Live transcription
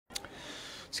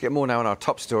Let's get more now on our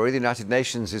top story. The United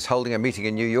Nations is holding a meeting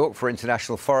in New York for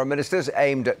international foreign ministers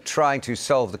aimed at trying to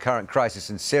solve the current crisis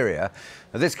in Syria.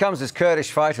 Now, this comes as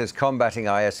Kurdish fighters combating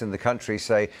IS in the country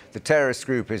say the terrorist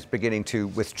group is beginning to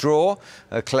withdraw,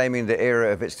 claiming the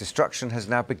era of its destruction has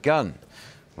now begun.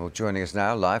 Well, joining us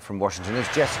now live from Washington is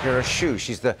Jessica Ashooh.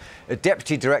 She's the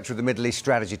Deputy Director of the Middle East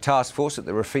Strategy Task Force at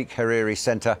the Rafik Hariri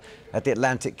Centre at the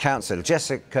Atlantic Council.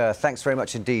 Jessica, thanks very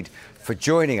much indeed for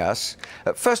joining us.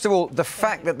 First of all, the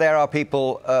fact that there are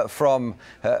people from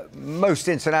most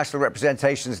international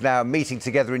representations now meeting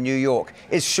together in New York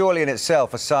is surely in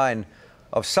itself a sign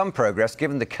of some progress,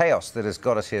 given the chaos that has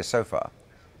got us here so far.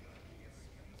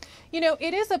 You know,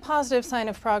 it is a positive sign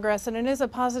of progress, and it is a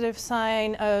positive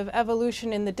sign of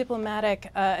evolution in the diplomatic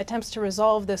attempts to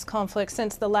resolve this conflict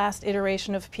since the last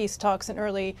iteration of peace talks in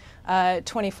early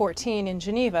 2014 in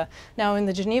Geneva. Now, in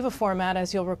the Geneva format,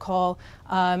 as you'll recall,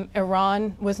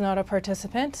 Iran was not a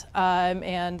participant,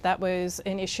 and that was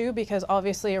an issue because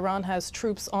obviously Iran has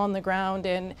troops on the ground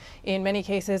and in many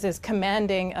cases is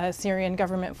commanding Syrian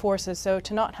government forces, so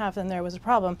to not have them there was a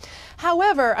problem.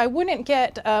 However, I wouldn't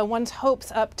get one's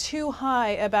hopes up too high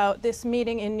about this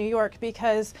meeting in New York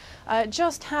because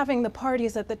just having the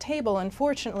parties at the table,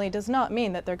 unfortunately, does not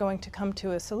mean that they're going to come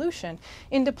to a solution.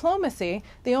 In diplomacy,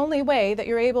 the only way that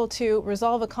you're able to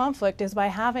resolve a conflict is by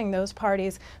having those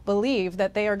parties believe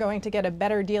that they are going to get a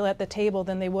better deal at the table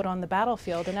than they would on the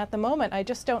battlefield. And at the moment, I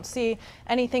just don't see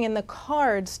anything in the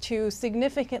cards to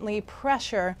significantly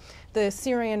pressure the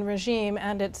Syrian regime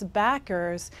and its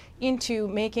backers into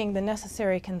making the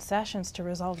necessary concessions to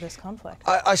resolve this conflict.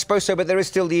 I suppose so, but there is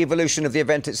still the evolution of the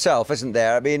event itself, isn't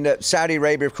there? I mean, Saudi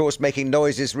Arabia, of course, making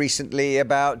noises recently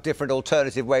about different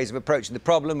alternative ways of approaching the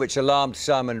problem, which alarmed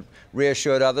some and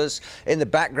reassured others. In the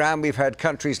background, we've had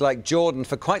countries like Jordan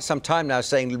for quite some time now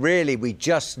saying, really, we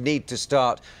just need to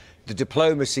start the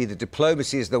diplomacy. The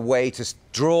diplomacy is the way to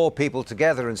draw people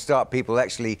together and start people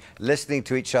actually listening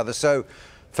to each other. So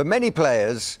for many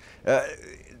players,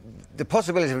 the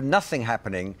possibility of nothing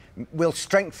happening will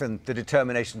strengthen the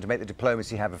determination to make the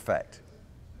diplomacy have effect.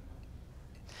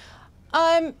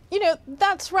 You know,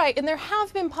 that's right. And there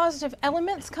have been positive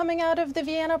elements coming out of the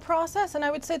Vienna process. And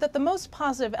I would say that the most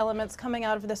positive elements coming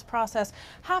out of this process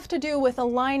have to do with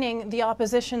aligning the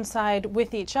opposition side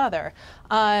with each other.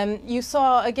 You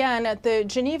saw, again, at the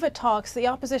Geneva talks, the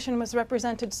opposition was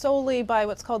represented solely by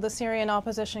what's called the Syrian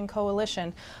Opposition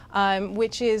Coalition,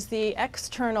 which is the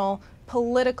external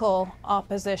political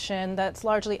opposition that's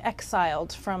largely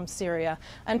exiled from Syria.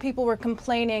 And people were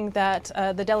complaining that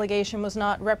the delegation was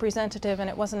not representative and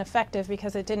it wasn't effective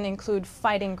because it didn't include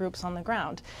fighting groups on the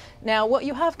ground. Now, what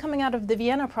you have coming out of the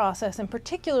Vienna process, and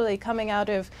particularly coming out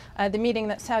of the meeting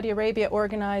that Saudi Arabia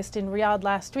organized in Riyadh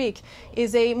last week,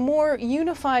 is a more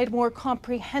unified, more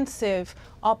comprehensive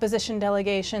opposition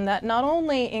delegation that not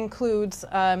only includes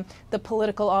the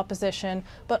political opposition,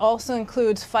 but also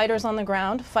includes fighters on the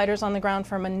ground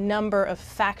from a number of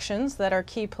factions that are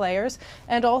key players,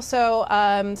 and also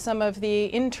some of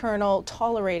the internal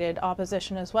tolerated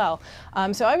opposition as well.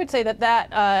 So I would say that that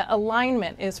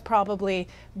alignment is probably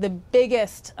the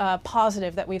biggest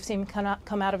positive that we've seen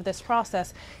come out of this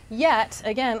process. Yet,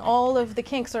 again, all of the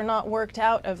kinks are not worked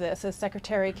out of this, as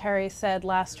Secretary Kerry said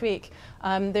last week.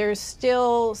 There's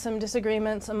still some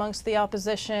disagreements amongst the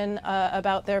opposition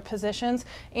about their positions,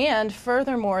 and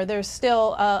furthermore, there's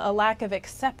still a lack of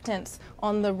acceptance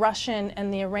on the Russian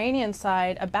and the Iranian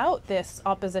side about this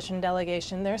opposition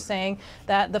delegation. They're saying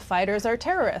that the fighters are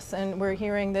terrorists, and we're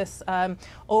hearing this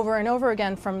over and over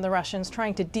again from the Russians,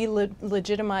 trying to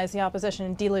delegitimize the opposition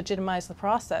and delegitimize the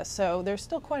process. So there's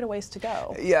still quite a ways to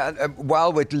go. Yeah,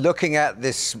 while we're looking at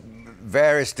this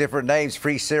various different names,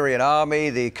 Free Syrian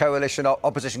Army, the coalition,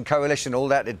 opposition coalition, all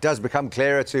that, it does become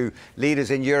clearer to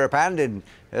leaders in Europe and in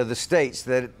the States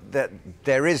that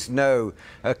there is no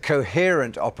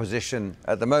coherent opposition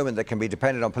at the moment that can be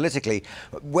depended on politically.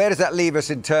 Where does that leave us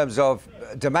in terms of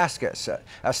Damascus?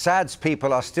 Assad's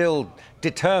people are still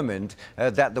determined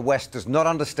that the West does not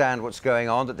understand what's going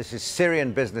on, that this is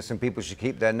Syrian business and people should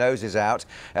keep their noses out,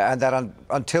 and that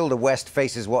until the West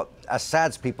faces what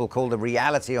Assad's people call the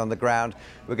reality on the ground,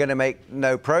 we're going to make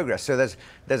no progress. So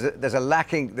there's a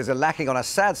lacking on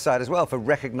Assad's side as well for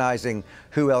recognizing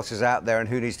who else is out there and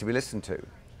who needs to be listened to.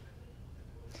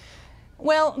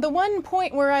 Well, the one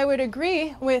point where I would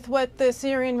agree with what the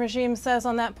Syrian regime says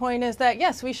on that point is that,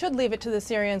 yes, we should leave it to the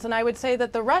Syrians. And I would say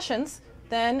that the Russians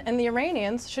then and the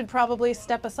Iranians should probably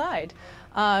step aside.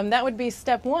 That would be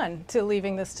step one to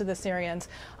leaving this to the Syrians.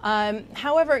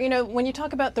 However, when you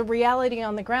talk about the reality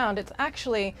on the ground, it's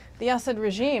actually the Assad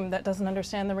regime that doesn't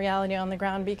understand the reality on the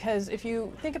ground, because if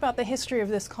you think about the history of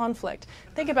this conflict,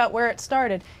 think about where it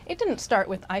started. It didn't start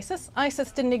with ISIS.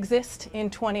 ISIS didn't exist in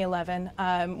 2011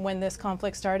 when this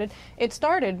conflict started. It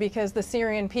started because the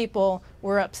Syrian people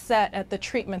were upset at the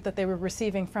treatment that they were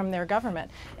receiving from their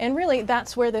government. And really,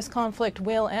 that's where this conflict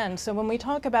will end. So when we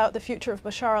talk about the future of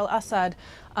Bashar al-Assad,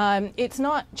 it's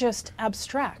not just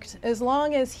abstract. As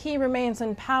long as he remains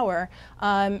in power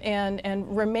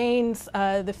and remains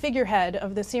the figurehead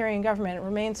of the Syrian government,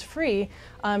 remains free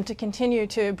to continue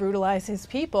to brutalize his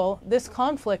people, this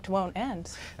conflict won't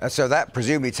end. So that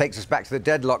presumably takes us back to the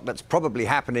deadlock that's probably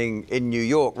happening in New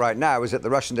York right now, is that the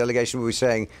Russian delegation will be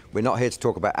saying, we're not here to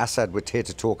talk about Assad, we're here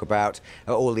to talk about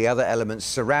all the other elements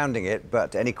surrounding it,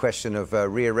 but any question of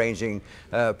rearranging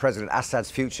President Assad's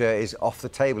future is off the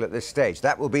table at this stage.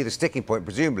 That will be the sticking point,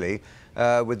 presumably,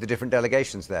 with the different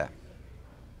delegations there.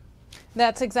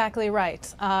 That's exactly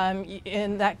right.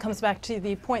 And that comes back to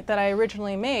the point that I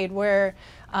originally made, where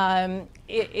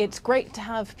it's great to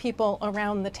have people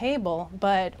around the table,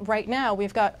 but right now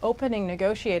we've got opening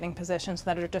negotiating positions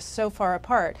that are just so far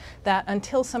apart that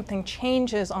until something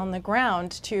changes on the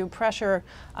ground to pressure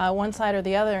one side or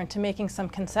the other into making some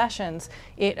concessions,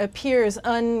 it appears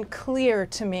unclear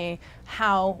to me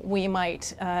how we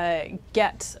might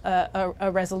get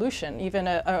a resolution, even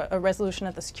a resolution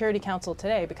at the Security Council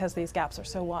today, because these gaps are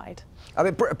so wide. I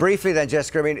mean, briefly then,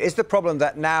 Jessica, I mean, is the problem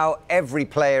that now every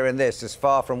player in this, as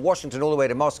far from Washington all the way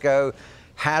to Moscow,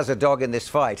 has a dog in this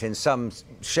fight in some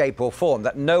shape or form,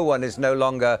 that no one is no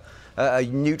longer a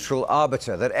neutral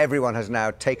arbiter, that everyone has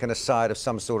now taken a side of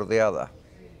some sort or the other?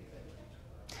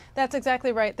 That's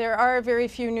exactly right. There are very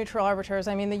few neutral arbiters.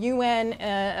 I mean, the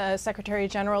UN Secretary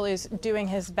General is doing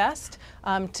his best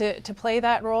to play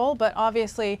that role, but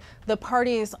obviously the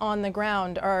parties on the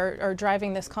ground are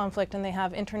driving this conflict, and they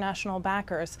have international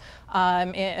backers,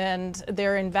 and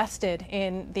they're invested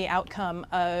in the outcome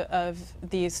of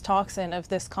these talks and of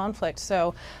this conflict.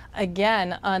 So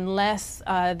again, unless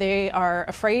they are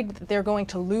afraid that they're going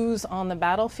to lose on the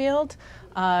battlefield,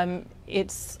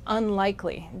 it's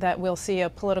unlikely that we'll see a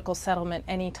political settlement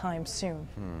anytime soon.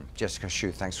 Jessica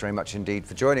Ashooh, thanks very much indeed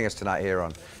for joining us tonight here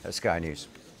on Sky News.